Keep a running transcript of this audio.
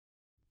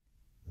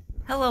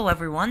Hello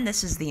everyone,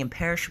 this is the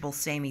imperishable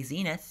Sammy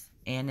Zenith,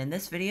 and in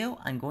this video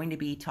I'm going to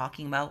be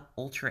talking about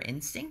Ultra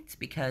Instinct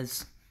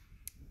because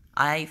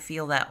I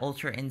feel that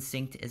Ultra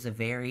Instinct is a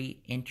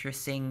very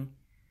interesting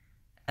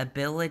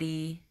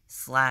ability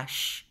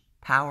slash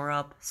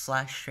power-up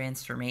slash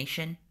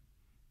transformation,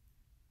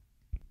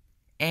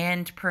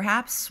 and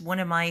perhaps one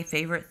of my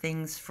favorite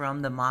things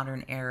from the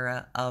modern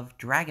era of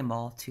Dragon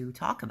Ball to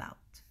talk about.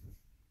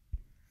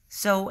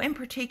 So, in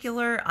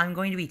particular, I'm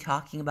going to be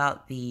talking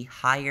about the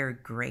higher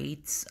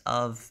grades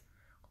of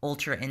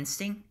Ultra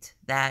Instinct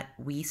that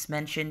Whis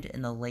mentioned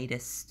in the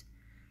latest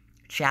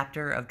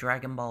chapter of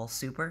Dragon Ball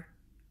Super.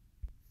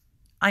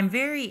 I'm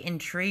very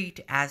intrigued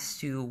as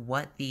to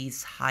what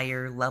these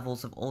higher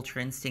levels of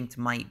Ultra Instinct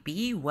might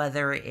be,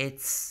 whether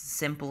it's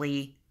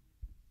simply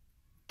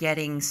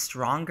getting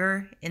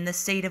stronger in the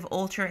state of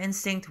Ultra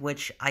Instinct,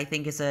 which I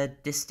think is a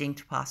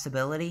distinct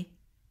possibility.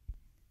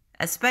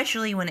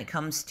 Especially when it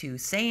comes to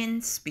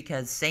Saiyans,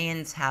 because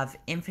Saiyans have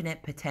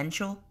infinite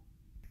potential.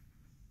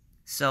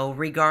 So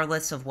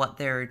regardless of what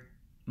their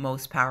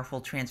most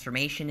powerful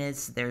transformation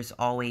is, there's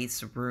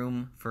always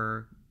room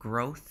for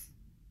growth.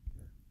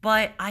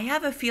 But I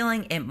have a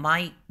feeling it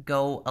might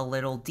go a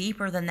little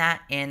deeper than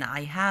that, and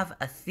I have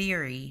a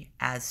theory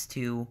as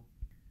to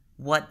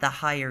what the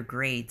higher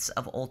grades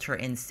of Ultra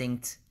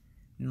Instinct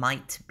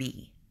might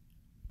be.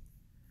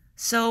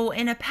 So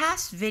in a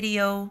past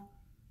video,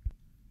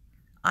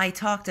 I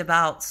talked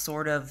about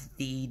sort of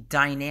the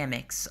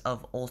dynamics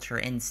of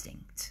Ultra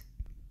Instinct.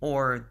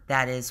 Or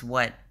that is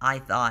what I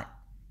thought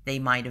they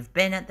might have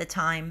been at the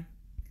time.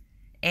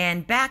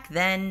 And back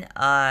then,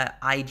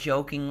 I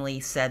jokingly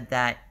said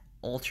that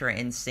Ultra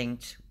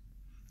Instinct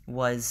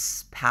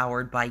was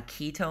powered by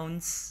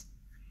ketones.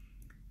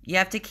 You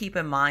have to keep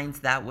in mind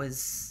that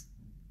was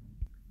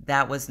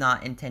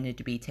not intended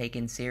to be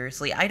taken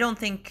seriously. I don't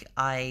think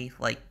I,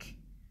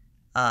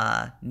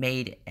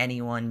 made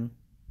anyone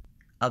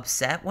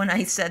upset when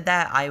I said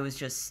that. I was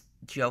just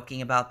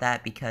joking about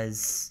that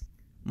because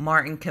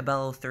Martin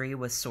Cabello 3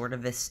 was sort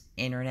of this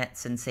internet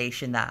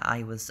sensation that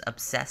I was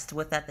obsessed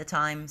with at the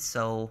time,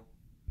 so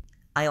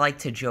I like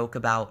to joke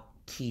about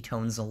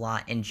ketones a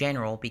lot in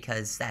general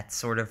because that's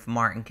sort of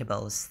Martin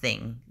Cabello's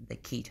thing, the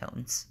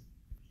ketones.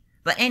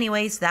 But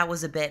anyways, that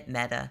was a bit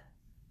meta.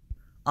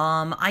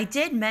 I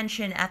did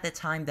mention at the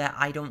time that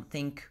I don't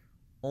think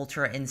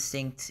Ultra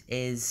Instinct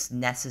is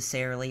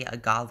necessarily a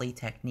godly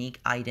technique.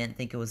 I didn't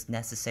think it was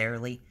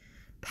necessarily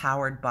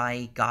powered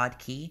by God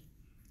Ki.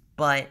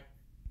 But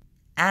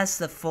as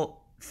the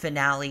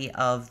finale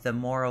of the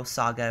Moro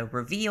saga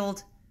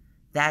revealed,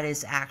 that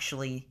is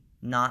actually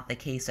not the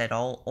case at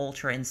all.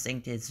 Ultra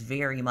Instinct is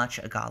very much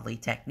a godly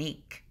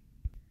technique.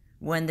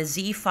 When the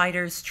Z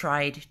fighters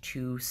tried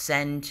to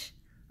send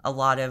a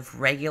lot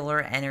of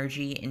regular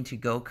energy into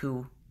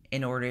Goku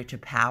in order to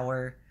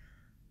power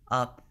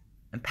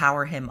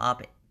him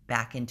up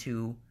back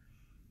into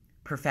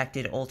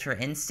perfected Ultra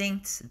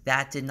Instinct,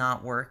 that did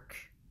not work.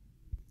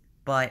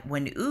 But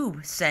when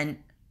Oob sent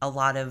a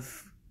lot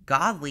of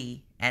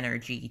godly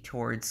energy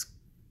towards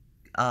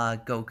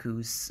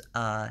Goku's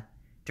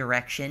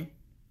direction,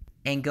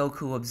 and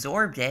Goku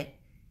absorbed it,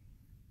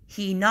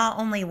 he not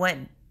only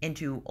went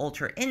into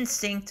Ultra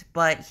Instinct,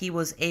 but he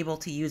was able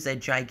to use a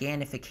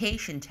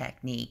gigantification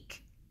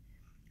technique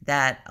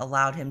that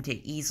allowed him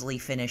to easily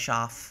finish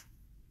off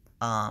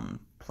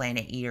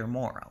Planet Eater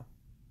Moro.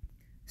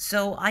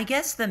 So I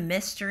guess the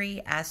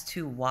mystery as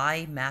to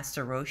why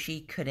Master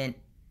Roshi couldn't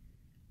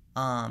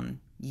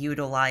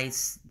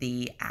utilize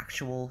the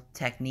actual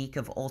technique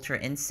of Ultra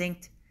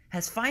Instinct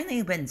has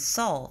finally been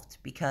solved,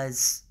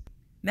 because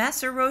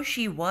Master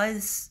Roshi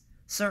was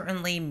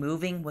certainly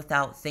moving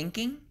without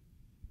thinking,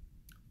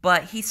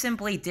 but he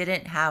simply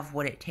didn't have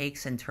what it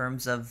takes in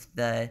terms of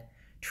the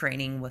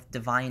training with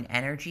divine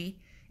energy.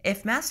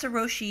 If Master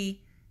Roshi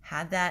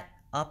had that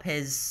up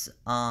his,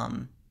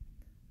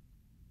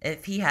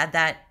 if he had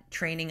that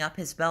training up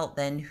his belt,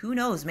 then who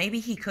knows, maybe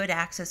he could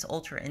access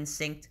Ultra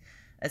Instinct,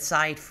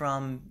 aside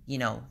from,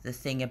 the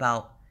thing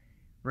about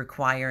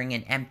requiring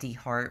an empty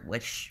heart,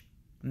 which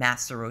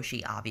Master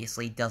Roshi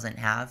obviously doesn't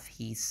have.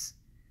 He's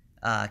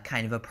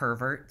kind of a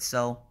pervert,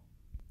 so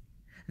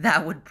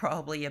that would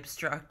probably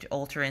obstruct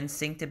Ultra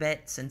Instinct a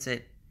bit, since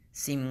it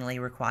seemingly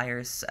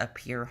requires a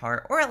pure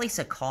heart, or at least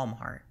a calm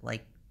heart,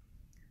 like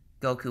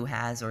Goku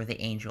has or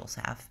the angels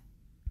have.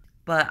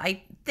 But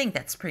I think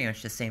that's pretty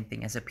much the same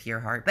thing as a pure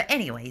heart. But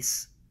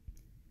anyways,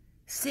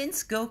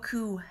 since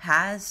Goku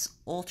has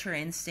Ultra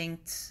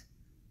Instinct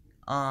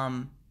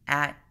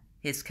at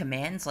his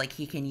commands, like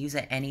he can use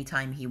it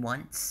anytime he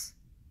wants,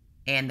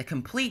 and the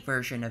complete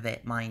version of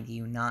it, mind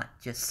you,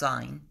 not just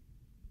Sign.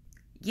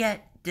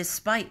 Yet,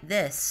 despite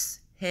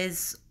this,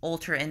 his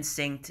Ultra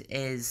Instinct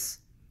is,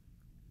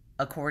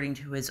 according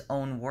to his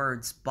own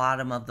words,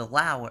 bottom of the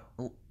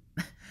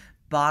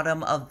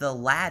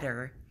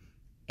ladder,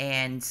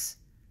 and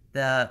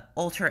the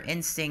Ultra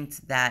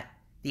Instinct that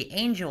the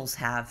angels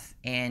have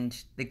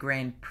and the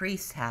Grand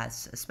Priest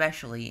has,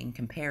 especially in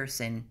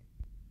comparison,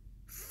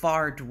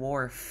 far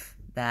dwarf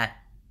that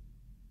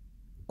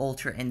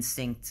Ultra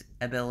Instinct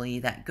ability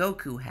that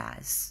Goku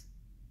has.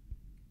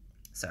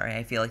 Sorry,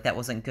 I feel like that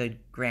wasn't good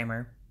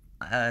grammar.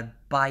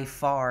 By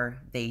far,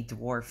 they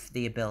dwarf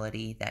the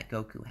ability that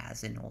Goku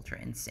has in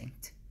Ultra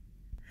Instinct.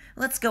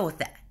 Let's go with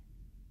that.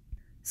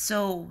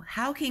 So,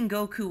 how can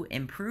Goku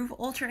improve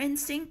Ultra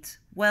Instinct?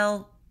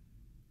 Well,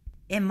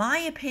 in my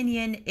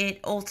opinion,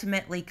 it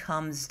ultimately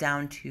comes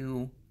down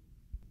to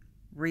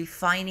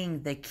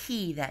refining the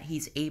ki that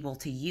he's able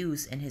to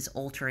use in his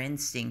Ultra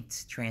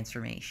Instinct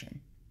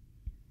transformation.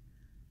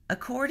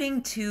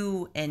 According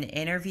to an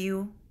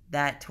interview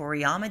that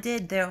Toriyama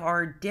did, there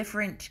are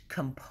different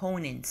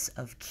components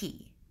of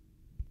ki.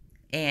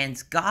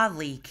 And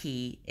godly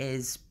ki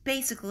is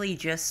basically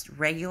just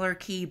regular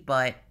ki,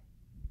 but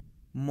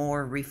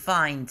more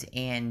refined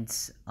and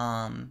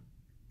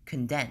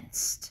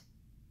condensed.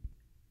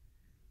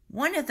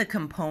 One of the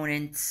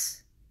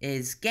components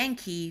is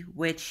Genki,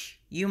 which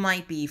you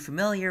might be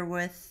familiar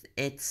with.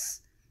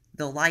 It's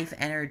the life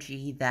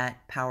energy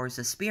that powers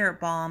a spirit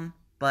bomb,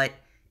 but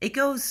it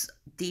goes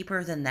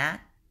deeper than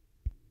that.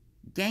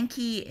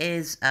 Genki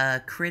is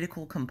a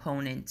critical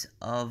component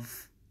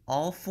of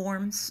all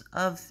forms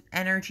of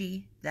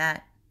energy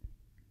that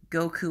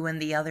Goku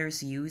and the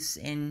others use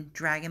in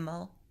Dragon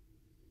Ball.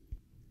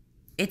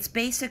 It's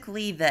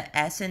basically the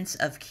essence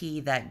of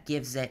ki that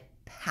gives it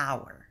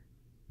power.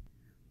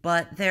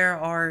 But there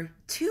are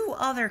two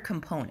other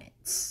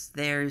components.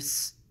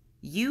 There's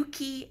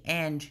Yuki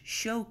and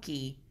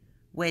Shoki,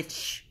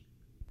 which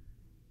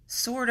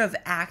sort of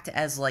act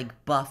as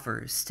like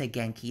buffers to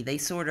Genki. They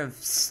sort of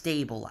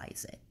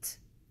stabilize it.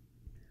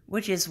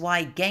 Which is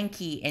why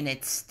Genki in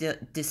its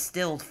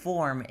distilled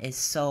form is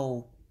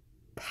so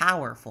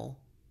powerful.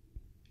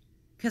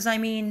 Because, I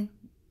mean,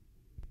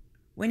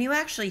 when you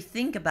actually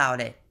think about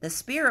it, the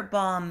Spirit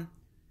Bomb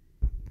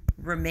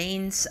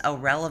remains a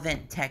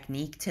relevant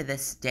technique to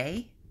this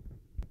day,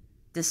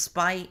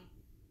 despite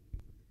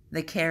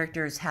the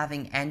characters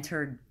having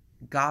entered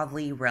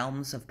godly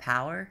realms of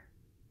power.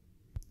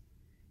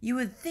 You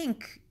would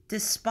think,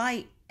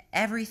 despite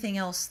everything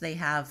else they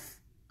have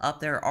up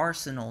their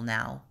arsenal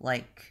now,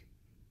 like,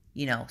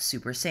 you know,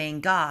 Super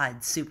Saiyan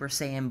God, Super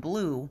Saiyan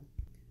Blue,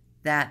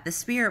 that the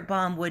Spirit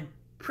Bomb would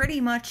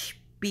pretty much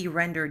be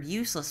rendered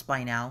useless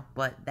by now,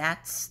 but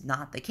that's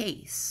not the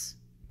case.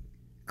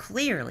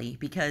 Clearly,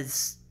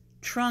 because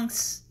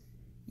Trunks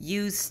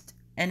used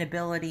an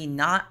ability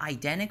not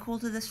identical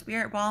to the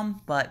Spirit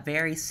Bomb, but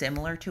very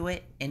similar to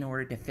it in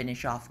order to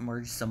finish off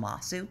Merge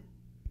Zamasu.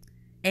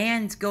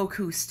 And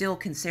Goku still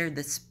considered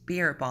the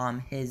Spirit Bomb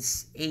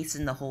his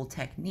ace-in-the-hole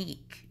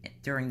technique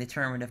during the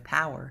Tournament of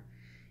Power,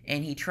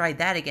 and he tried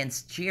that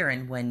against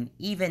Jiren when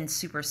even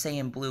Super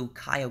Saiyan Blue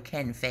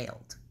Kaioken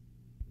failed.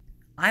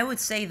 I would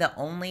say the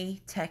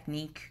only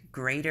technique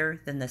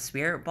greater than the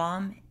Spirit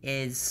Bomb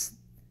is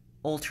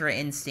Ultra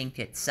Instinct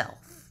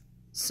itself.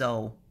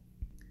 So,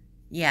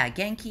 yeah,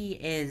 Genki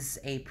is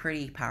a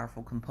pretty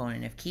powerful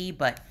component of ki,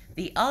 but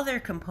the other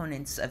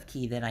components of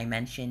ki that I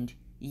mentioned,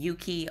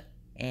 Yuki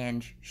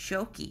and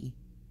Shoki,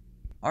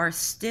 are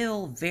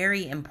still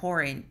very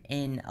important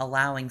in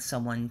allowing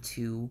someone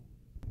to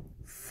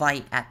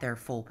fight at their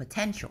full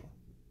potential.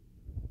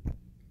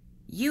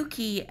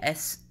 Yuki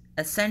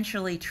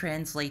essentially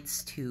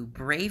translates to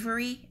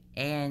bravery,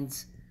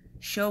 and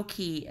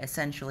Shoki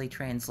essentially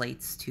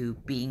translates to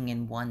being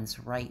in one's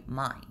right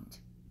mind.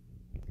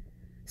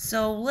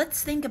 So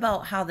let's think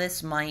about how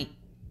this might,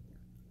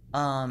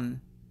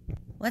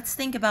 let's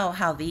think about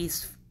how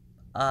these,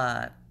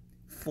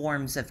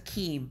 forms of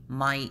ki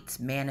might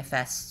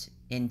manifest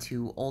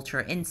into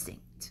Ultra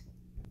Instinct.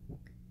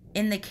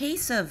 In the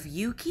case of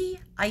Yuki,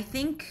 I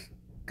think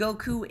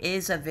Goku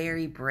is a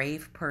very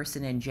brave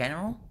person in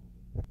general.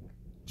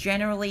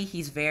 Generally,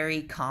 he's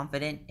very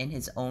confident in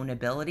his own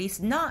abilities,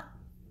 not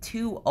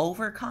too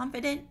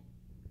overconfident.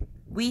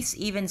 Whis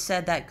even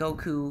said that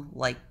Goku,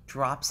 like,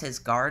 drops his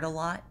guard a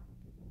lot.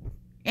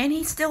 And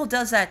he still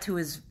does that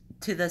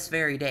to this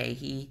very day.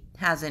 He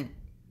hasn't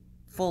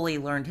fully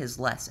learned his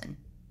lesson.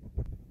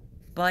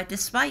 But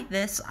despite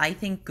this, I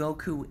think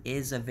Goku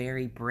is a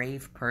very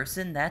brave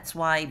person. That's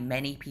why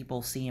many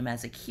people see him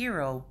as a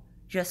hero,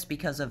 just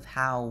because of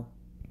how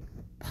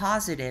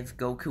positive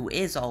Goku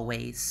is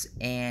always,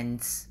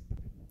 and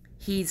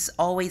he's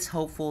always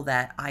hopeful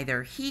that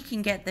either he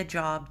can get the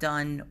job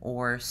done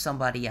or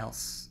somebody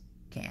else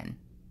can.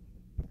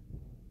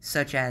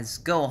 Such as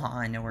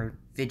Gohan or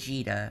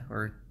Vegeta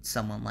or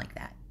someone like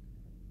that.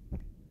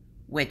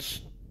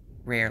 Which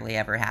rarely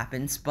ever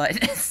happens, but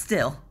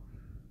still.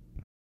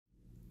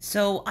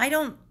 So I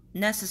don't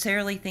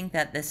necessarily think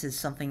that this is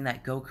something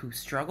that Goku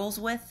struggles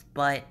with,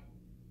 but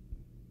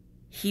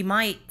he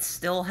might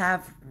still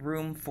have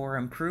room for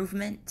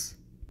improvement.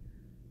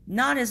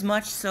 Not as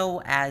much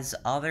so as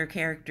other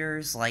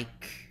characters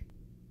like,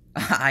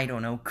 I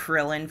don't know,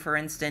 Krillin, for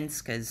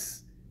instance,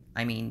 because,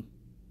 I mean,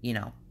 you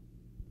know,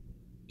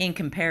 in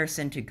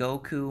comparison to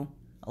Goku,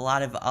 a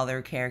lot of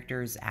other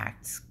characters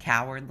act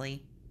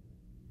cowardly.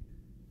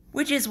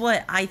 Which is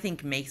what I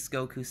think makes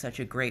Goku such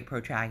a great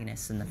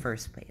protagonist in the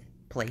first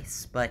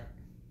place. But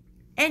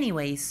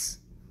anyways,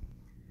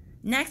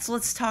 Next,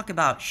 let's talk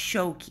about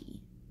Shoki.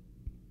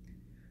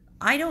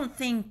 I don't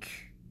think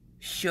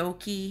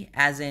Shoki,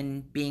 as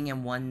in being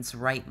in one's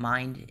right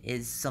mind,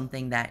 is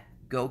something that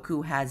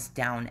Goku has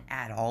down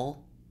at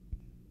all.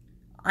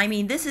 I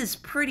mean, this is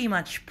pretty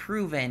much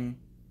proven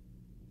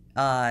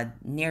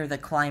near the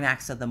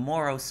climax of the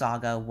Moro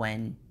saga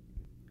when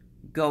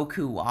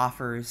Goku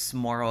offers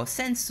Moro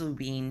Senzu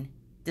Bean,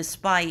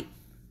 despite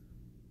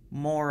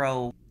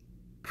Moro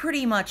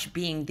pretty much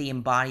being the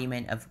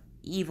embodiment of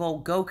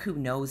evil. Goku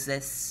knows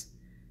this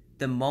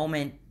the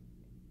moment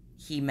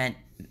he met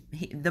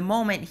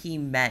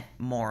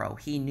Moro.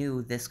 He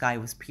knew this guy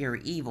was pure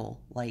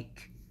evil.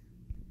 Like,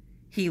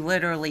 he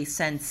literally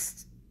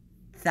sensed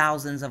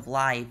thousands of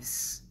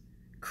lives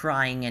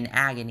crying in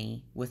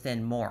agony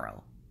within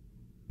Moro.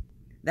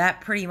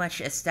 That pretty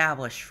much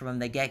established from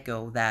the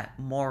get-go that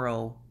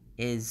Moro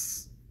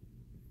is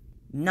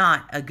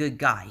not a good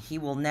guy. He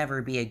will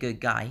never be a good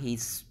guy.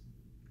 He's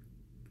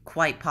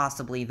quite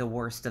possibly the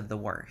worst of the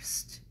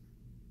worst.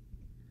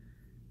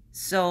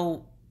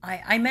 So,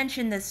 I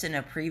mentioned this in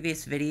a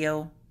previous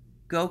video.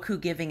 Goku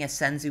giving a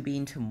Senzu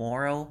Bean to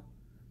Moro.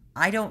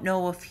 I don't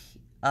know if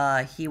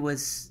he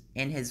was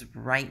in his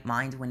right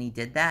mind when he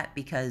did that,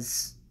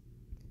 because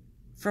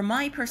from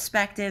my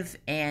perspective,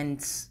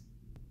 and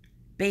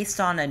based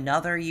on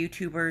another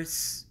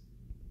YouTuber's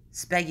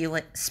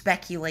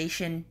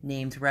speculation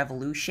named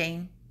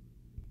Revolution,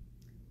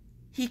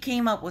 he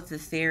came up with the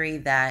theory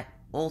that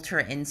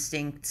Ultra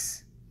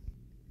Instinct,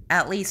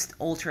 at least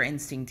Ultra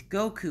Instinct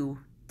Goku,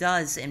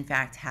 does in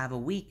fact have a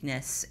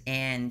weakness,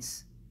 and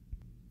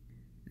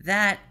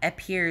that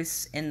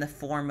appears in the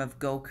form of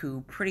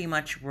Goku pretty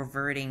much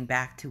reverting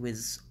back to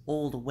his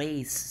old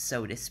ways,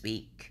 so to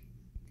speak.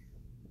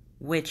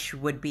 Which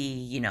would be,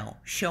 you know,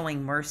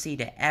 showing mercy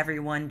to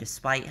everyone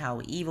despite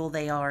how evil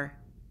they are.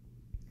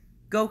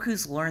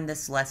 Goku's learned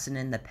this lesson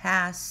in the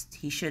past.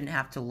 He shouldn't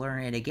have to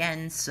learn it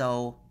again,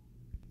 so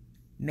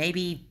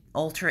maybe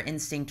Ultra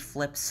Instinct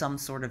flips some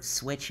sort of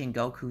switch in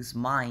Goku's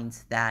mind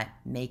that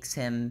makes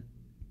him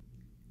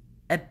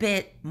a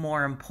bit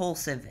more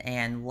impulsive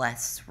and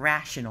less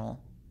rational.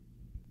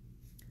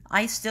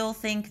 I still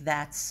think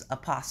that's a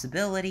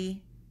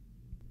possibility,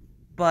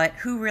 but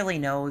who really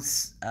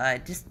knows?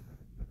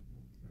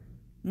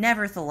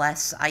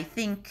 Nevertheless, I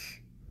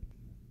think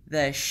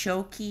the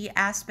Shoki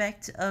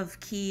aspect of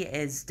Ki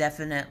is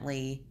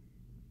definitely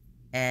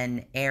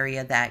an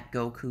area that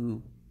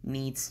Goku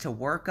needs to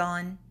work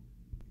on.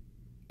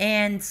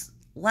 And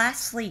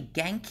lastly,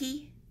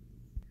 Genki.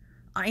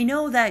 I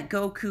know that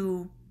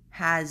Goku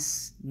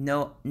has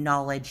no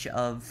knowledge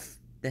of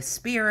the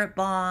Spirit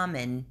Bomb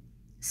and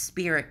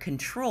Spirit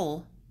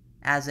Control,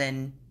 as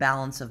in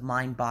balance of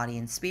mind, body,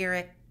 and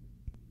spirit.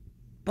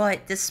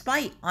 But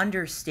despite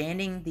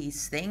understanding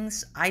these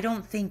things, I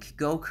don't think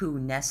Goku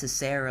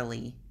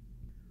necessarily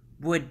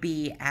would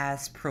be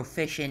as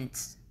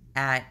proficient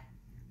at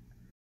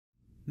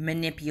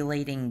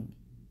manipulating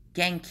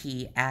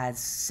Genki as,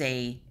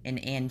 say, an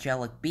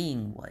angelic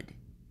being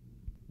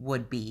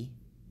would be.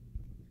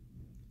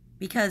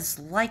 Because,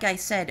 like I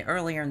said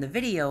earlier in the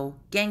video,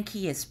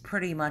 Genki is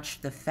pretty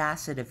much the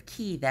facet of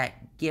Ki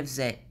that gives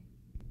it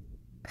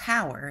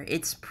power.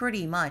 It's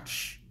pretty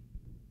much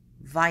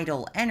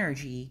vital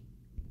energy,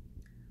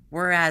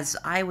 whereas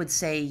I would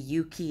say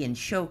Yuki and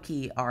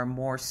Shoki are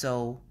more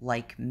so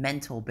like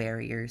mental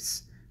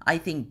barriers. I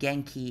think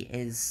Genki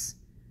is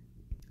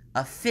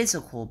a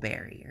physical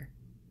barrier,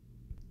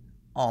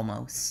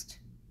 almost.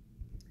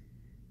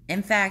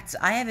 In fact,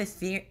 I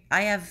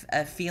have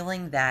a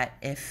feeling that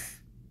if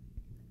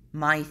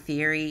my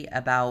theory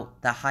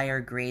about the higher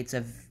grades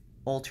of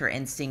Ultra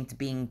Instinct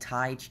being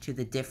tied to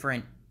the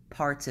different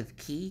parts of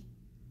Ki,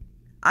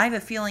 I have a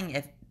feeling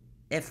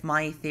if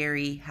my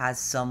theory has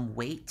some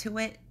weight to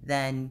it,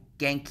 then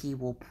Genki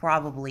will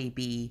probably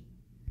be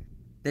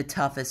the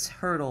toughest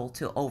hurdle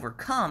to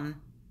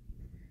overcome,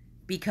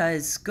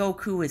 because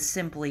Goku is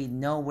simply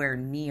nowhere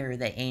near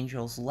the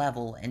Angels'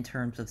 level in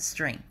terms of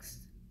strength.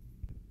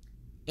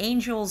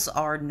 Angels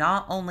are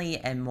not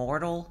only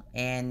immortal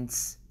and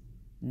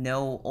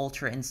no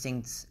Ultra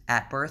Instincts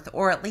at birth,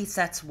 or at least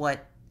that's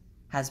what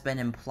has been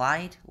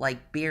implied.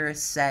 Like Beerus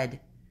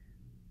said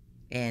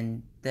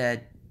in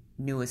the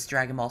newest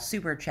Dragon Ball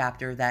Super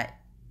chapter, that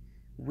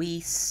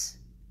Whis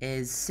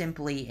is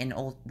simply in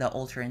the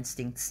Ultra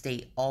Instinct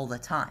state all the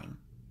time.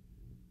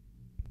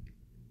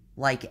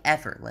 Like,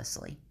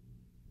 effortlessly.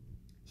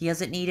 He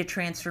doesn't need a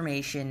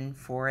transformation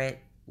for it,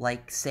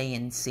 like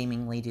Saiyans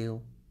seemingly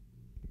do.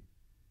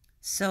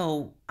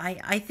 So,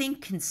 I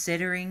think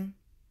considering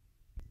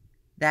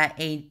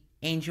that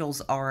angels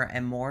are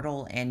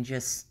immortal and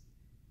just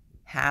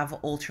have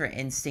Ultra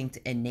Instinct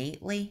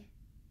innately,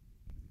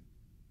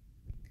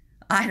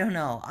 I don't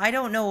know. I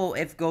don't know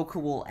if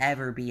Goku will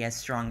ever be as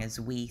strong as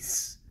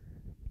Whis.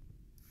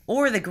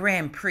 Or the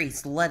Grand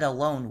Priest, let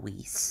alone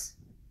Whis.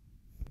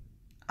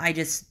 I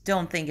just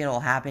don't think it'll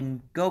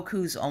happen.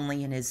 Goku's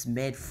only in his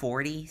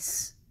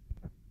mid-40s.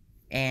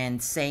 And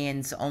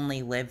Saiyans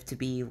only live to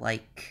be,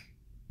 like,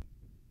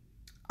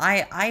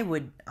 I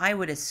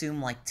would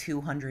assume like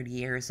 200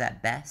 years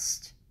at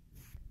best.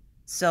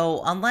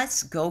 So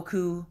unless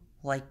Goku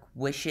like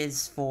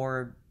wishes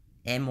for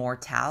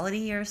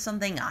immortality or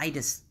something, I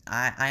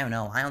don't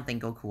know. I don't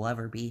think Goku will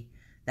ever be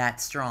that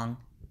strong.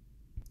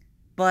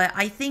 But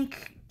I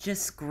think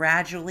just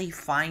gradually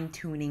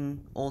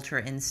fine-tuning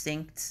Ultra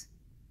Instinct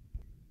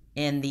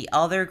in the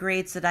other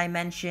grades that I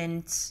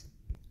mentioned,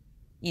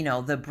 you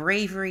know, the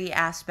bravery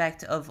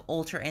aspect of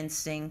Ultra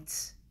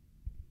Instinct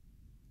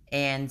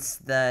and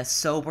the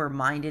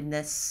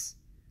sober-mindedness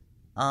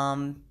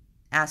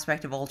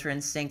aspect of Ultra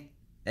Instinct.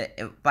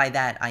 By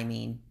that, I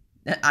mean,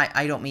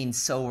 I don't mean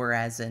sober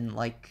as in,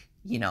 like,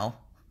 you know,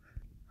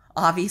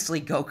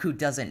 obviously Goku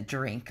doesn't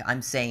drink.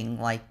 I'm saying,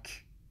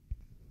 like,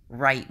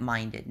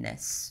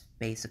 right-mindedness,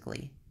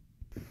 basically.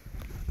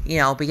 You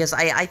know, because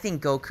I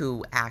think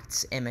Goku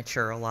acts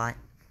immature a lot.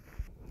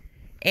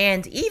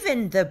 And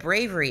even the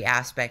bravery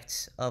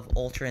aspect of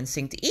Ultra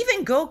Instinct,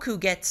 even Goku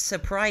gets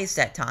surprised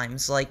at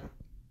times. Like,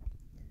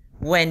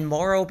 when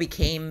Moro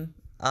became,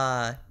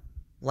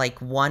 like,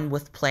 one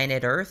with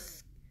planet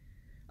Earth,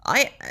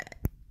 I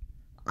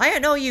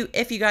don't know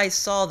if you guys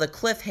saw the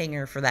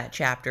cliffhanger for that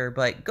chapter,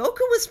 but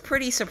Goku was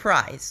pretty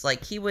surprised.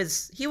 Like, he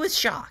was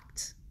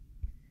shocked.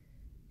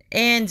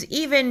 And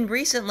even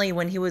recently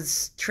when he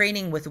was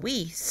training with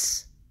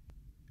Whis,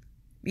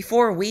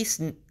 before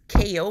Whis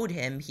KO'd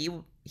him,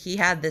 he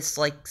had this,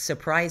 like,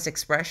 surprise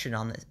expression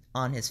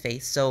on his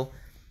face. So,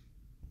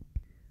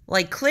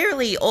 like,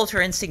 clearly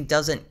Ultra Instinct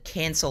doesn't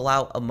cancel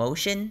out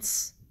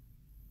emotions.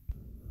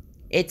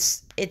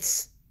 It's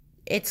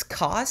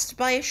caused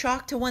by a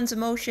shock to one's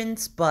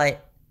emotions,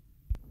 but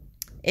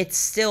it's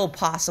still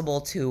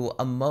possible to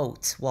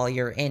emote while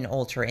you're in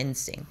Ultra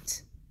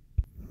Instinct.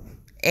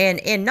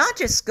 And not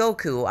just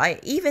Goku,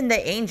 even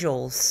the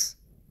angels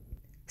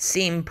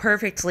seem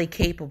perfectly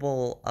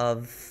capable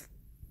of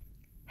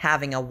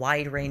having a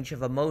wide range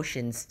of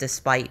emotions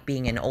despite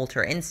being in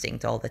Ultra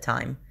Instinct all the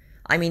time.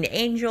 I mean,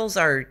 angels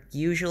are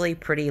usually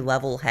pretty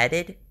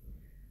level-headed,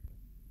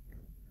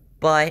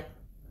 but,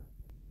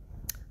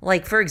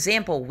 like, for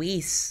example,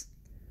 Whis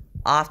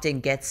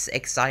often gets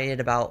excited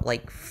about,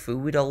 like,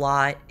 food a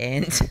lot,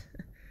 and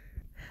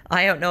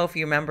I don't know if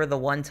you remember the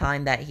one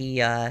time that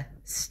he,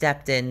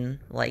 stepped in,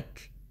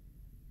 like,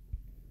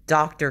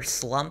 Dr.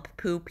 Slump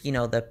poop, you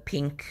know, the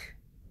pink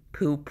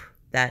poop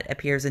that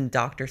appears in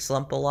Dr.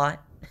 Slump a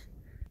lot.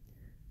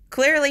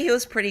 Clearly, he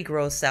was pretty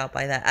grossed out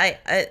by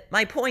that.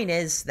 My point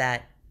is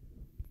that,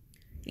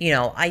 you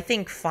know, I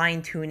think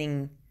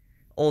fine-tuning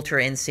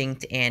Ultra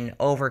Instinct and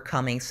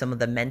overcoming some of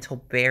the mental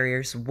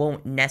barriers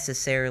won't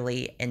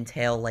necessarily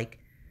entail, like,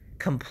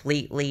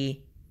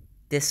 completely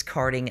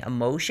discarding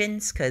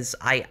emotions, because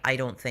I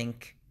don't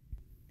think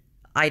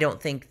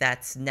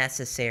that's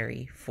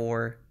necessary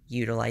for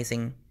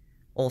utilizing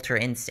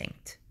Ultra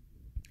Instinct.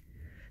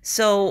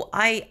 So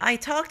I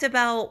talked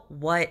about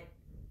what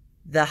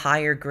the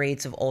higher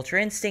grades of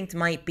Ultra Instinct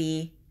might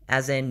be,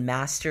 as in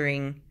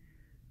mastering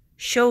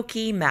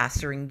Shoki,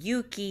 mastering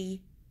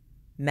Yuki,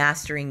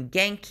 mastering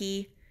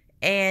Genki,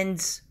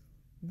 and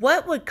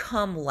what would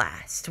come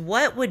last?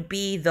 What would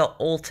be the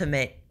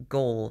ultimate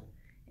goal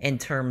in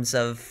terms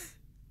of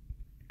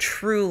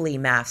truly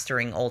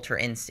mastering Ultra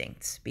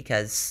Instinct?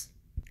 Because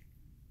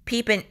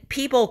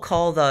people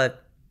call the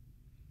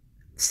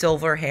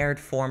silver-haired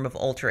form of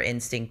Ultra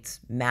Instinct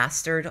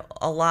mastered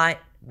a lot,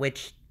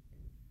 which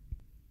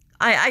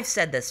I've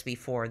said this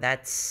before.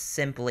 That's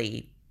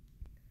simply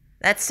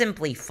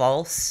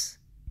false.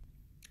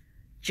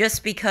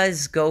 Just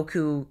because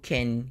Goku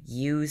can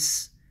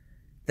use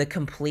the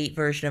complete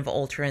version of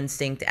Ultra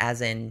Instinct,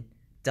 as in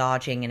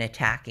dodging and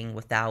attacking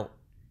without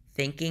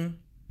thinking,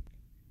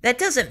 that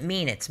doesn't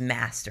mean it's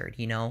mastered,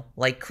 you know?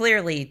 Like,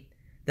 clearly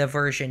the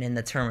version in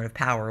the Tournament of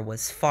Power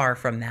was far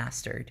from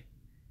mastered,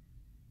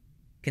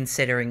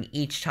 considering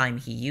each time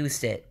he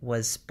used it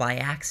was by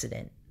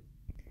accident.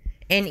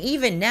 And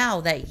even now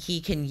that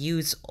he can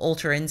use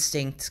Ultra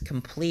Instinct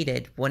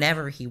completed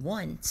whenever he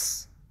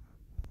wants,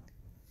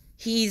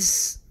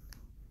 he's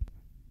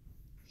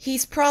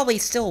probably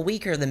still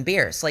weaker than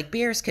Beerus. Like,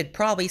 Beerus could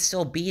probably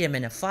still beat him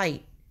in a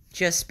fight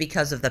just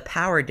because of the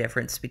power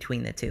difference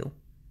between the two.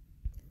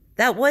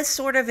 That was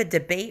sort of a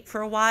debate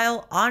for a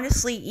while.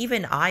 Honestly,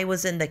 even I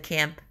was in the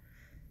camp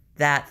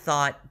that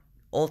thought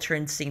Ultra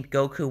Instinct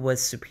Goku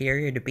was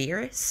superior to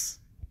Beerus.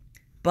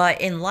 But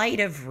in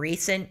light of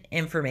recent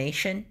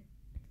information,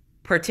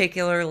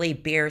 particularly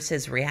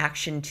Beerus'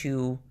 reaction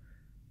to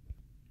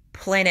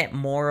Planet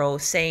Moro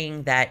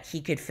saying that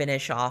he could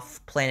finish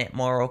off Planet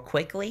Moro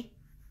quickly,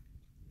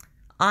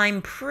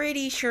 I'm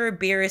pretty sure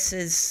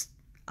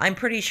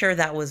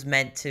that was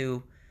meant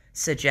to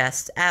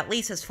suggest, at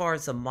least as far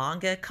as the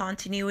manga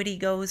continuity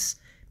goes,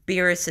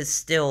 Beerus is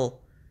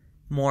still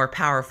more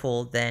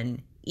powerful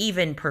than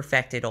even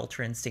perfected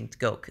Ultra Instinct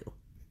Goku.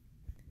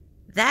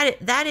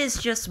 That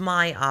is just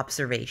my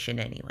observation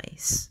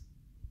anyways.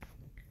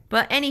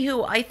 But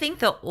anywho, I think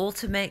the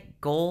ultimate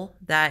goal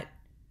that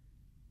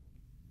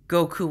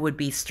Goku would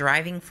be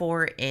striving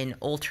for in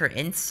Ultra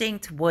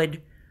Instinct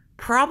would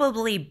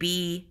probably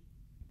be,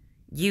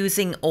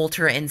 using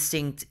Ultra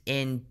Instinct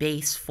in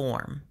base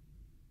form.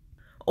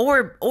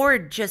 Or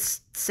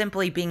just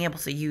simply being able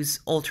to use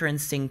Ultra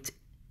Instinct,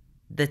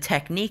 the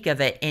technique of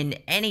it, in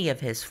any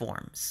of his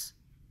forms.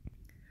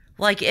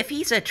 Like, if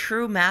he's a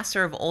true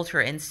master of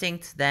Ultra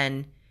Instinct,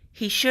 then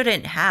he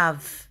shouldn't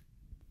have...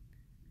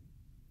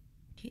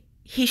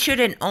 He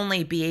shouldn't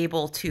only be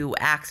able to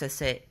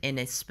access it in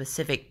a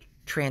specific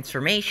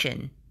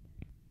transformation.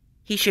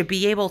 He should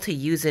be able to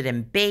use it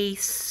in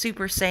base,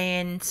 Super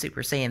Saiyan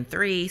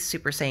 3,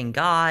 Super Saiyan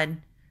God,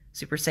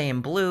 Super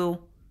Saiyan Blue,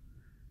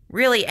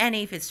 really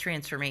any of his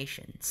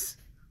transformations.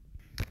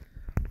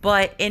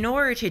 But in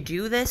order to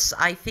do this,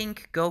 I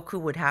think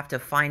Goku would have to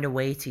find a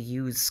way to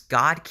use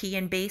God Ki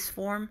in base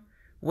form,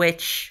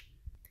 which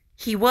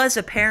he was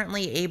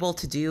apparently able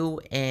to do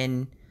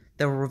in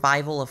the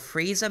Revival of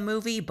Frieza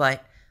movie,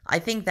 but I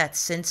think that's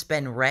since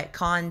been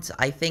retconned.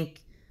 I think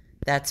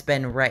that's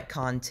been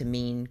retconned to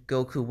mean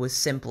Goku was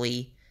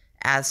simply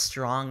as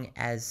strong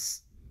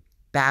as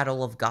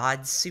Battle of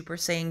Gods Super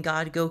Saiyan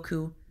God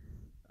Goku,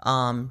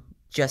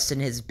 just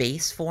in his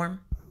base form.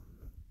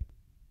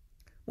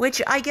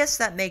 Which I guess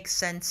that makes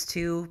sense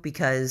too,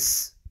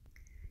 because,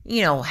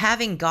 you know,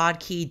 having God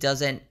Ki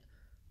doesn't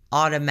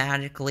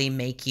automatically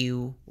make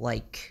you,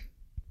 like,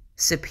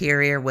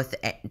 superior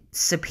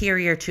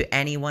to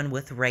anyone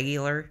with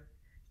regular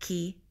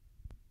Ki,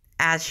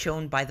 as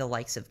shown by the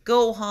likes of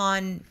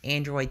Gohan,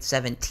 Android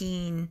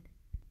 17,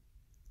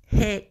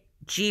 Hit,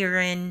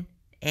 Jiren,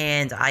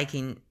 and I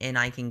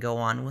can go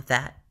on with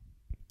that.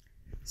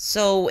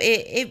 So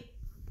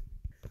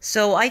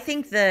so I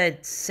think the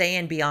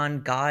Saiyan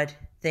Beyond God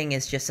thing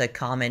is just a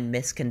common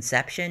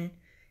misconception.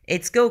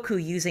 It's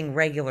Goku using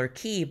regular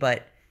Ki,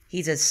 but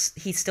he's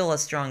still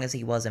as strong as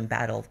he was in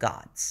Battle of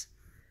Gods.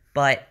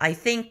 But I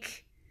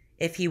think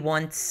if he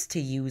wants to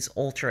use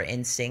Ultra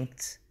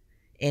Instinct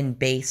in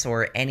base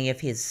or any of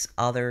his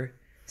other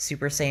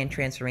Super Saiyan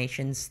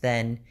transformations,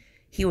 then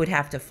he would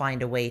have to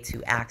find a way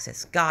to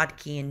access God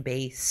Ki in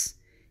base,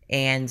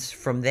 and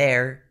from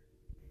there,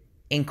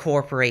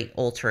 incorporate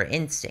Ultra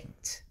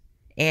Instinct.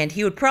 And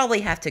he would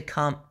probably have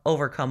to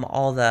overcome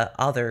all the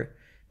other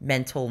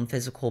mental and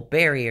physical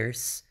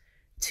barriers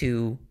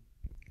to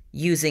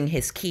using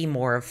his Ki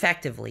more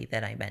effectively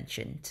that I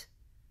mentioned.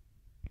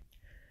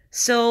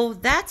 So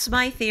that's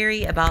my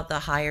theory about the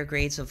higher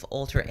grades of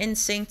Ultra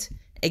Instinct.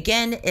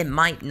 Again, it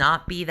might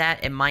not be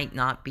that. It might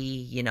not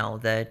be, you know,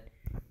 the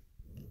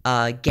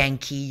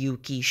Genki,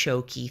 Yuki,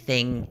 Shoki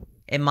thing.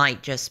 It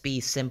might just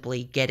be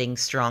simply getting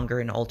stronger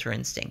in Ultra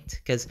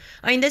Instinct. Because,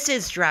 I mean, this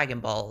is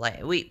Dragon Ball.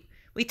 Like,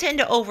 we tend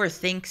to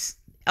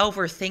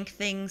overthink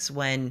things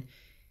when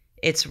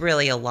it's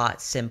really a lot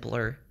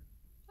simpler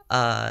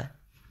than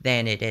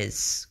it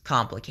is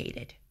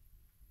complicated.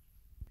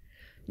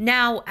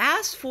 Now,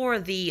 as for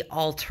the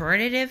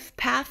alternative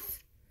path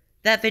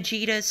that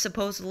Vegeta is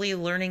supposedly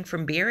learning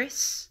from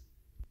Beerus,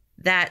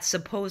 that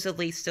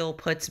supposedly still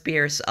puts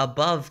Beerus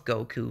above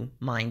Goku,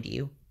 mind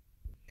you.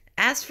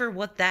 As for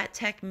what that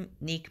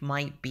technique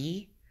might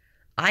be,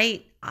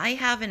 I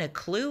haven't a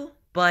clue,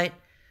 but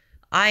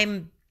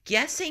I'm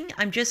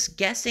just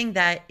guessing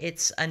that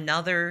it's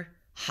another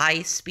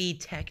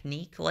high-speed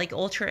technique like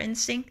Ultra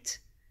Instinct.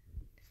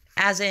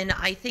 As in,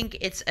 I think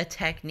it's a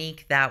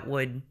technique that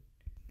would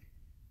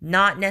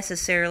not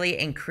necessarily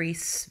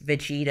increase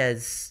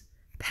Vegeta's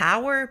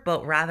power,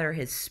 but rather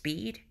his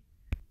speed.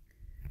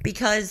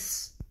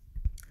 Because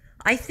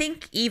I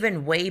think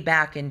even way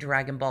back in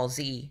Dragon Ball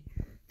Z,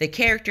 the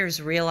characters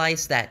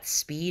realized that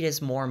speed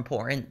is more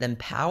important than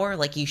power.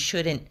 Like, you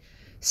shouldn't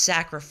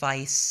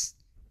sacrifice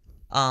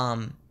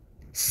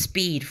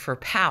speed for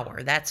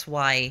power. That's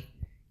why,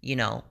 you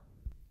know,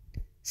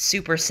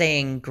 Super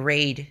Saiyan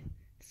Grade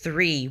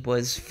 3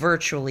 was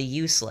virtually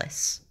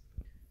useless.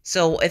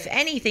 So, if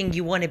anything,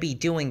 you want to be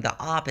doing the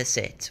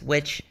opposite,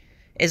 which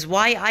is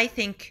why I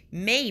think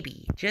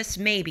maybe, just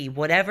maybe,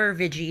 whatever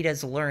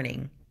Vegeta's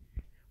learning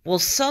will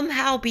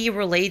somehow be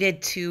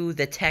related to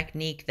the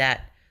technique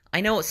that,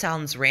 I know it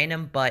sounds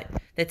random, but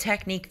the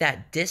technique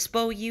that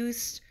Dispo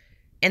used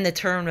in the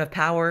Tournament of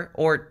Power,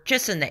 or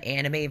just in the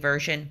anime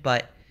version,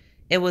 but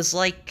it was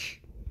like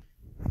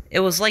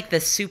the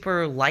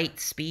super light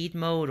speed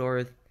mode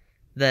or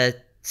the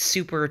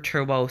super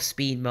turbo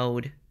speed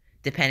mode,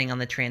 depending on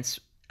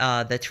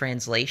the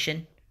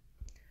translation.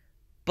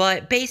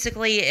 But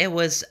basically, it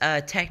was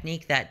a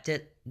technique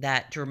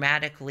that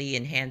dramatically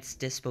enhanced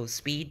Dispo's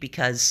speed,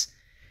 because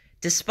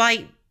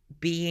despite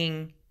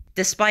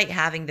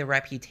having the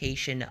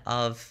reputation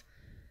of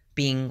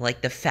being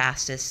like the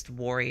fastest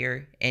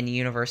warrior in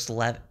Universe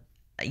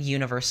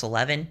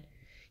 11,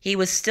 he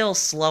was still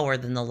slower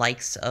than the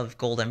likes of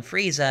Golden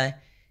Frieza,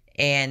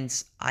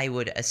 and I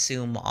would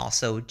assume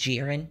also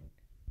Jiren.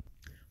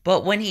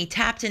 But when he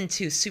tapped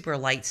into super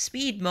light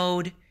speed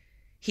mode,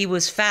 he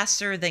was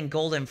faster than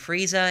Golden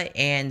Frieza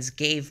and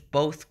gave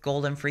both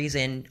Golden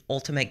Frieza and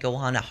Ultimate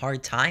Gohan a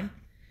hard time.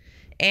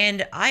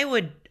 And I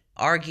would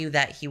argue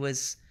that he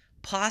was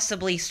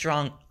possibly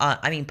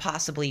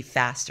possibly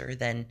faster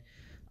than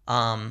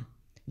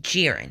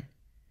Jiren.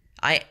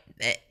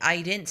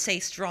 I didn't say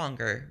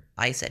stronger,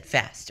 I said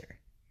faster.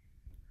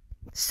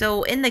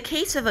 So, in the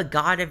case of a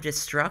god of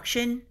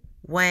destruction,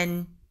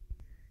 when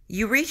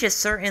you reach a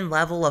certain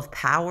level of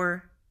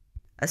power,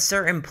 a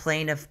certain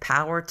plane of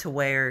power to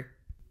where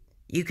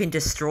you can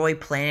destroy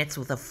planets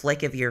with a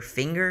flick of your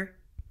finger,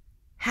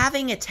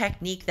 having a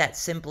technique that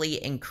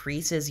simply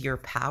increases your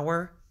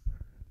power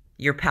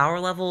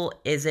level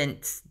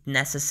isn't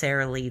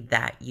necessarily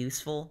that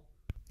useful.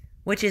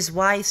 Which is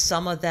why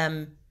some of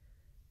them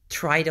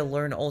try to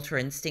learn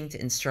Ultra Instinct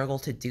and struggle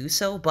to do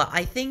so, but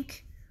I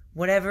think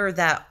whatever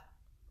that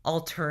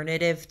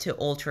alternative to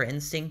Ultra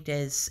Instinct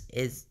is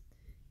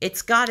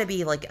it's gotta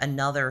be like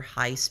another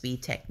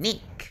high-speed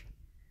technique.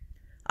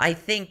 I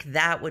think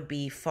that would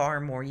be far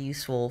more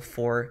useful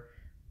for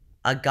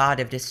a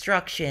god of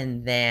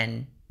destruction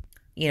than,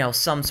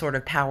 some sort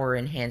of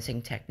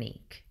power-enhancing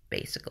technique,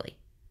 basically.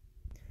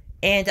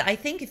 And I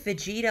think if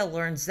Vegeta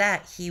learns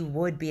that, he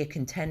would be a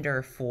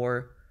contender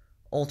for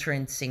Ultra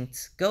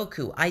Instinct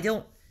Goku. I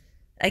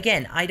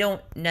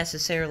don't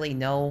necessarily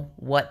know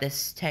what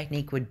this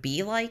technique would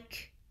be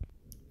like,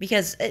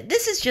 because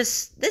this is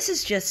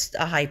just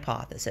a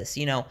hypothesis,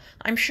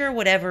 I'm sure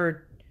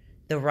whatever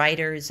the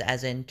writers,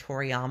 as in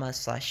Toriyama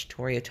 /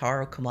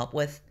 Toryotaro, come up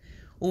with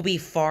will be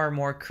far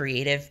more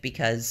creative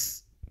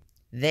because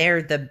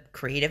they're the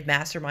creative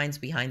masterminds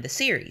behind the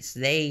series.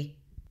 They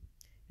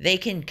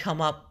can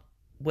come up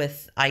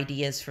with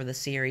ideas for the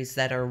series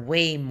that are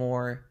way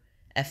more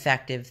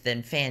effective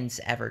than fans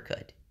ever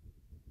could,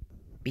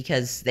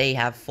 because they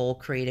have full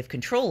creative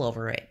control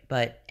over it.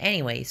 But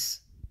anyways,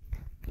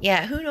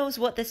 yeah, who knows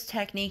what this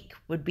technique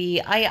would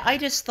be. I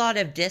just thought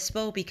of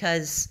Dispo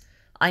because,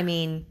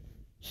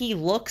 he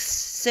looks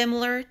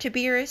similar to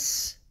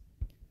Beerus.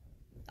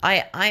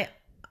 I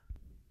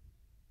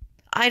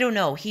don't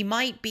know. He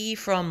might be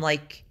from,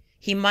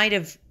 he might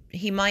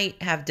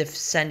have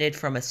descended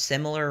from a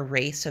similar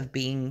race of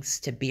beings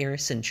to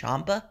Beerus and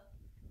Champa.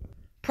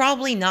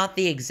 Probably not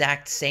the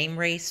exact same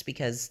race,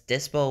 because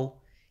Dispo,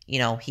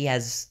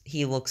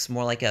 he looks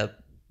more like a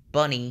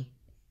bunny,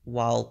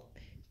 while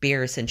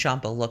Beerus and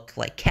Champa look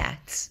like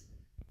cats.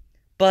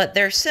 But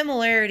their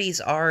similarities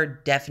are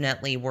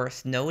definitely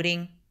worth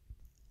noting.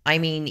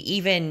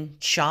 Even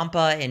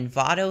Champa and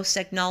Vados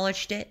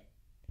acknowledged it.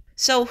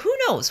 So who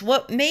knows?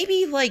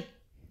 Maybe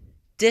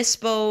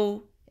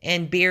Dispo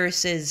and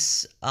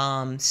Beerus's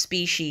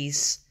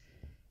species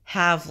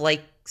have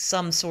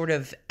some sort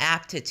of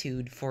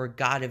aptitude for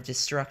God of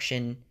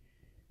Destruction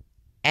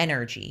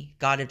energy,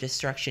 God of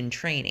Destruction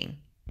training.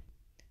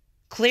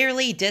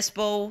 Clearly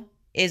Dispo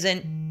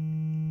isn't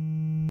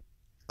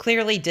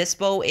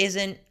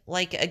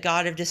like a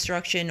God of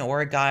Destruction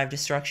or a God of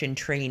Destruction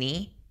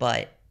trainee,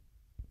 but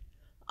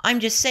I'm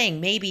just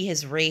saying maybe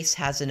his race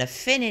has an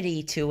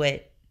affinity to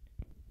it.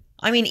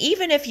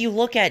 Even if you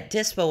look at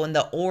Dispo and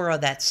the aura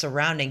that's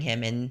surrounding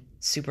him in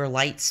super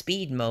light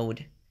speed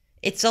mode,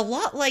 it's a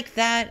lot like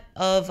that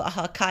of a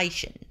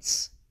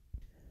Hakaishin's.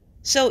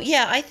 So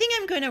yeah, I think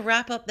I'm going to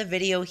wrap up the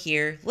video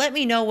here. Let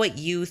me know what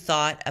you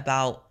thought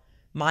about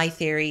my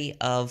theory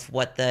of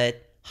what the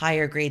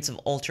higher grades of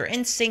Ultra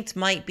Instinct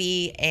might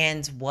be,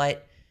 and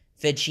what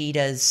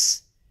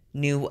Vegeta's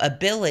new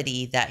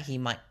ability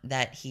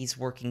that he's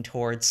working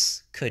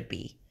towards could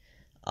be.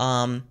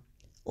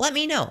 Let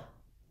me know.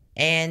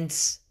 And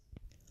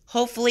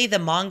hopefully the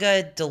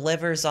manga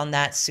delivers on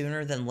that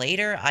sooner than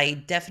later. I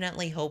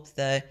definitely hope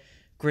the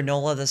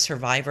Granola the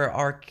Survivor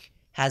arc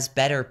has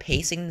better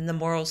pacing than the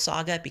Moro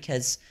Saga,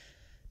 because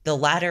the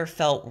latter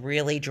felt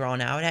really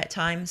drawn out at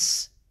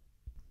times.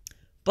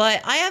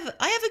 But I have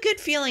a good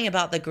feeling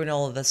about the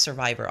Granola the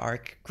Survivor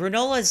arc.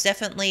 Granola is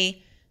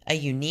definitely a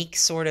unique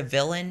sort of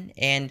villain,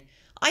 and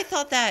I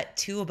thought that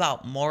too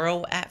about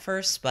Moro at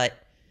first, but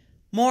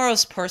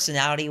Moro's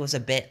personality was a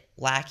bit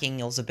lacking.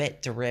 It was a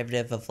bit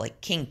derivative of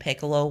King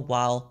Piccolo,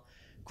 while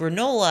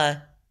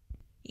Granola,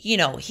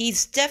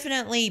 he's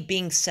definitely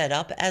being set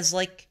up as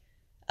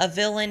a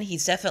villain.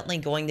 He's definitely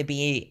going to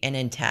be an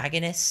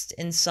antagonist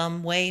in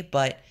some way,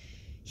 but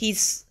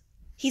he's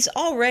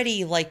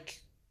already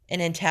an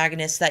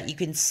antagonist that you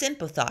can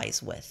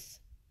sympathize with.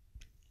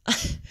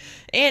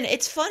 And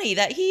it's funny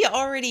that he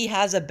already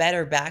has a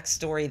better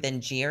backstory than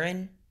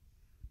Jiren.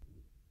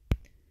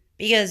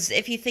 Because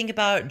if you think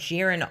about it,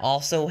 Jiren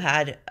also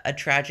had a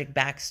tragic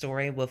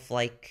backstory with,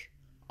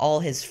 all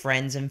his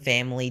friends and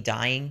family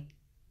dying.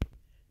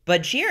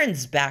 But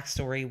Jiren's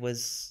backstory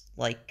was,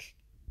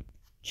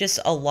 just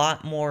a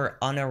lot more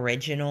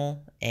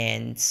unoriginal,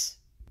 and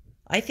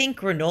I think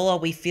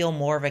Granola, we feel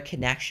more of a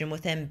connection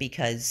with him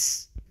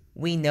because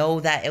we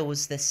know that it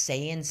was the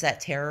Saiyans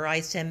that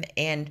terrorized him,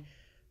 and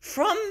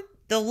from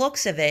the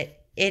looks of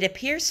it, it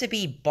appears to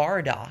be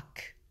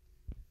Bardock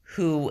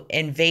who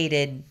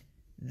invaded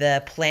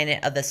the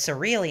planet of the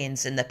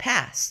Cerealians in the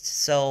past.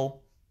 So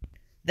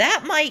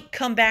that might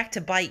come back to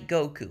bite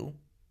Goku,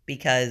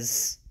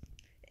 because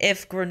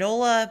if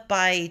Granola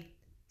by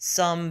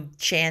some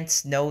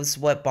chance knows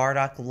what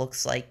Bardock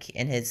looks like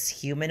in his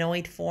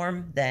humanoid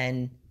form,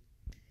 then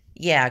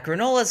yeah,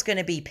 Granola's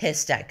gonna be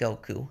pissed at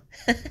Goku.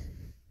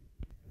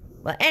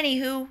 But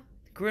anywho,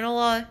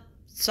 Granola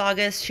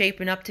Saga is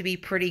shaping up to be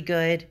pretty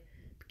good.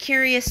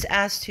 Curious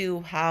as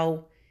to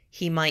how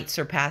he might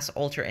surpass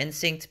Ultra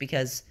Instinct,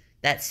 because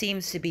that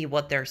seems to be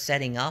what they're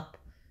setting up.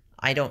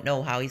 I don't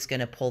know how he's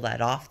going to pull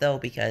that off, though,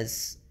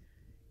 because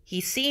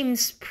he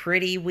seems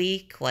pretty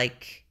weak.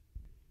 Like,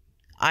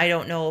 I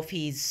don't know if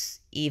he's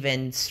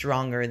even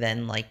stronger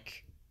than,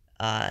 like,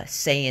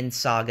 Saiyan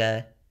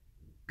Saga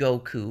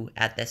Goku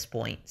at this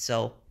point.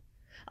 So,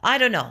 I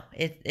don't know.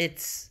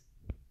 It's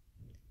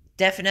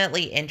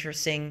definitely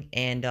interesting.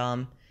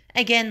 And,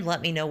 again,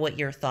 let me know what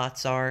your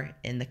thoughts are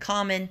in the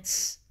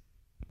comments.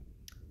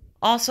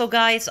 Also,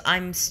 guys,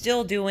 I'm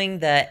still doing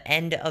the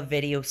end of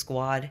video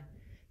squad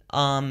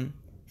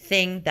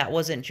thing. That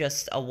wasn't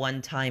just a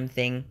one-time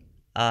thing.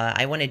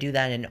 I want to do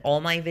that in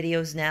all my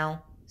videos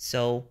now.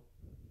 So,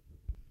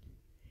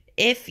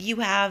 if you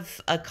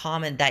have a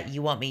comment that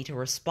you want me to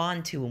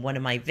respond to in one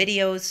of my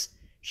videos,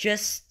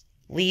 just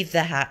leave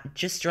the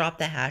just drop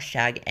the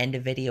hashtag end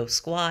of video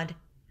squad.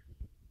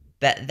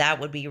 That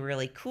would be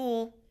really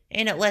cool,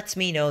 and it lets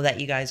me know that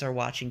you guys are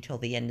watching till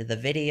the end of the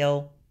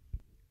video,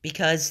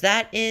 because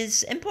that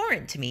is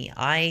important to me.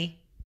 I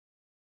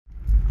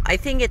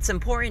think it's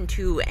important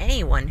to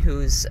anyone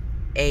who's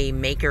a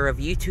maker of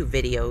YouTube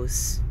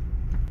videos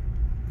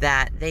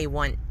that they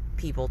want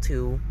people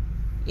to,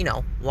 you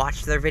know,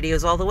 watch their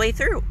videos all the way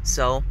through.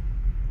 So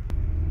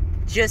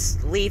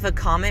just leave a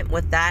comment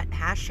with that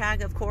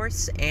hashtag, of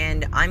course,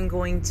 and I'm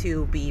going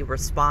to be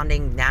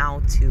responding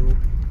now to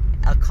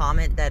a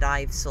comment that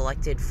I've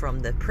selected from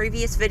the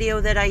previous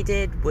video that I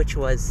did, which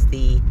was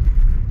the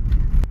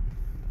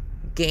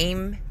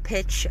game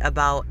pitch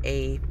about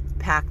a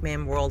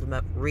Pac-Man World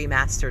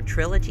Remastered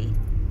Trilogy.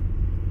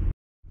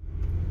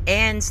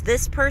 And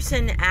this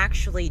person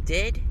actually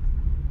did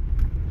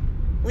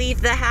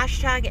leave the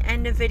hashtag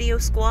end of video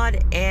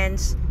squad, and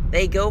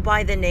they go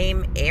by the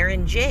name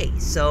Aaron J.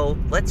 So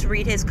let's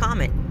read his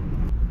comment.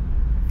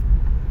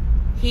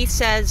 He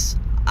says,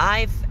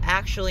 I've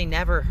actually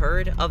never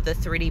heard of the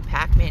 3D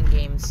Pac-Man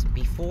games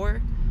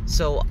before,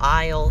 so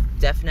I'll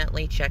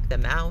definitely check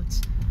them out.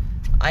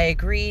 I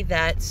agree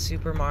that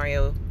Super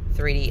Mario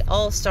 3D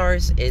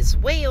All-Stars is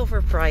way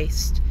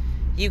overpriced.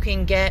 You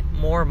can get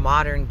more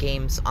modern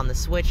games on the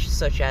Switch,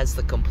 such as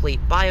the complete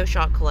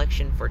BioShock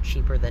collection, for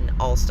cheaper than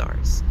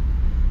All-Stars.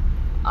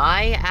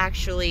 I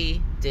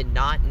actually did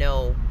not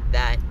know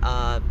that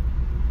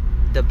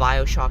the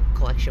BioShock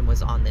collection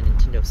was on the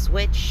Nintendo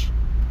Switch.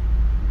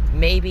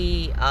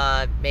 Maybe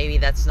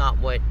that's not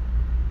what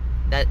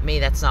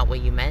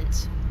you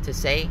meant to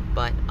say,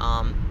 but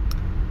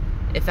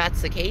if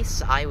that's the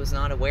case, I was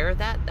not aware of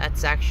that.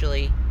 That's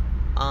actually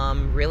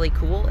really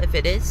cool if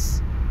it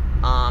is.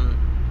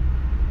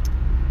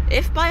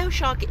 If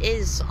BioShock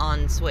is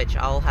on Switch,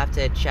 I'll have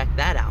to check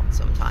that out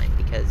sometime,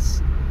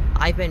 because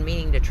I've been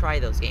meaning to try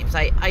those games.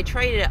 I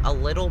tried it a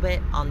little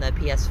bit on the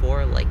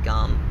PS4, like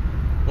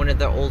one of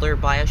the older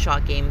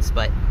BioShock games,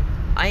 but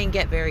I didn't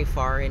get very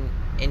far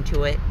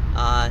into it.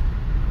 I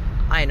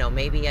don't know,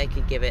 maybe I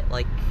could give it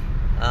like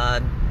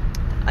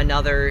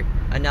another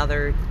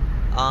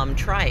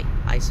try,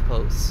 I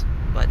suppose.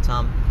 But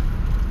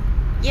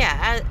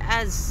yeah,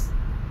 as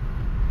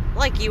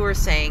like you were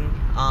saying,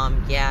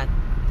 yeah,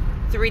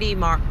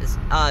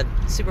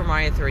 Super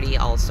Mario 3D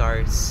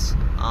All-Stars,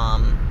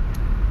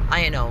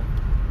 I don't know,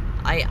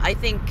 I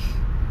think,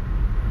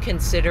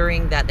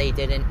 considering that they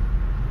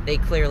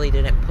clearly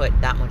didn't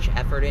put that much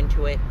effort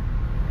into it,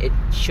 it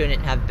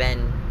shouldn't have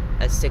been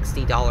a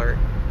 $60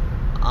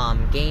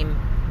 game.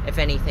 If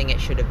anything,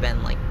 it should have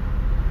been like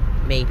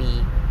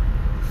maybe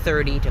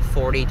 $30 to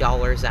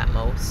 $40 at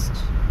most.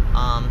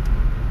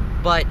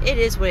 But it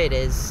is what it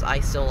is.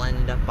 I still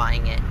ended up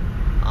buying it,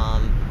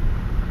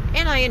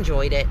 and I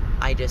enjoyed it.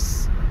 I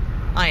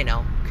don't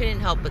know,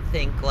 couldn't help but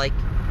think, like,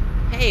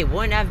 hey,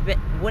 wouldn't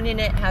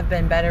it have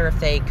been better if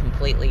they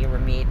completely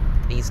remade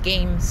these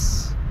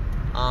games?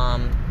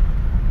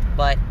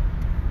 But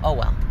oh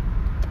well.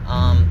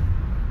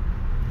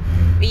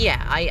 But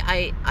yeah,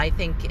 I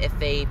think if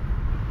they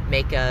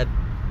make a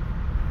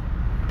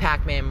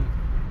Pac-Man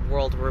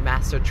World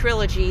Remastered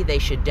Trilogy, they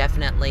should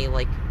definitely,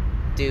 like,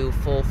 do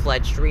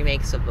full-fledged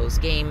remakes of those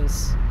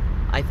games.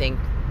 I think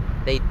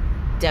they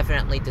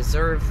definitely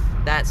deserve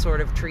that sort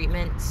of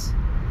treatment.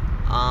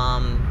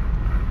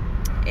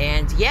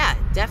 And yeah,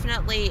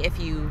 definitely, if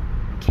you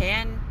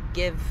can,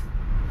 give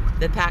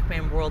the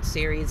Pac-Man World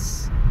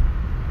series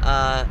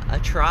a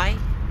try.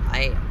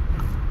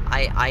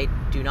 I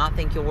do not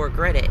think you'll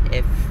regret it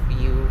if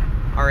you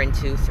are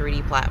into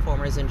 3D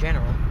platformers in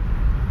general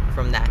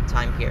from that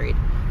time period.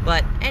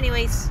 But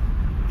anyways,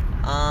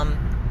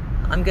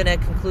 I'm gonna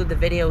conclude the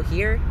video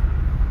here.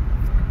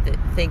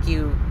 Thank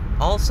you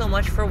all so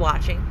much for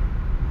watching,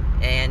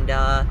 and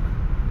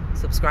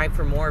subscribe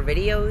for more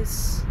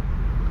videos.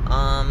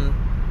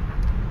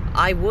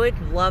 I would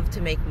love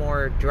to make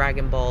more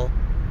Dragon Ball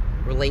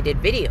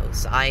related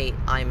videos.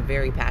 I'm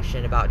very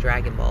passionate about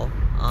Dragon Ball.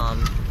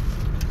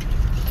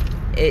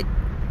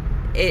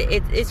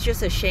 It's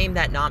just a shame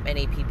that not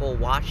many people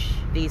watch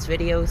these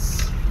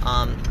videos,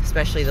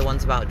 especially the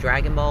ones about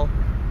Dragon Ball.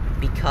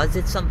 because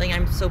it's something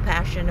I'm so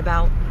passionate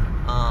about.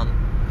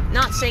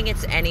 Not saying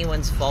it's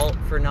anyone's fault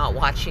for not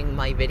watching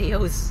my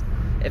videos.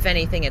 If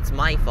anything, it's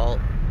my fault.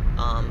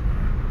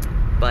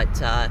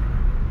 But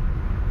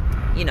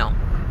you know,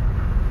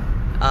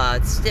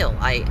 still,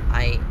 I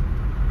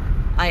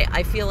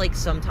feel like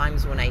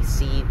sometimes when I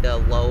see the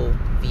low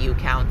view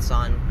counts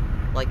on,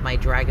 like, my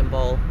Dragon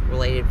Ball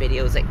related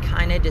videos, it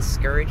kind of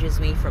discourages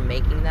me from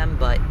making them,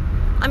 but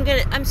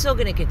I'm still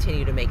gonna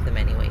continue to make them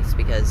anyways,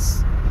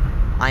 because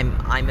I'm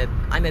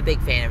a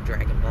big fan of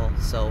Dragon Ball,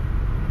 so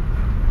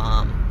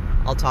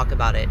I'll talk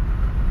about it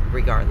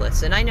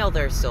regardless. And I know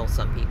there's still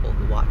some people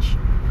who watch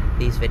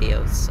these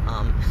videos,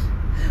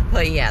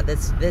 but yeah,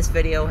 this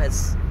video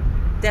has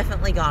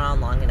definitely gone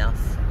on long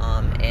enough,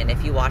 and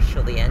if you watch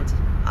till the end,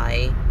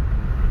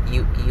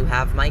 you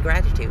have my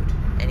gratitude.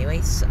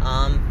 Anyways,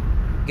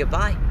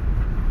 goodbye.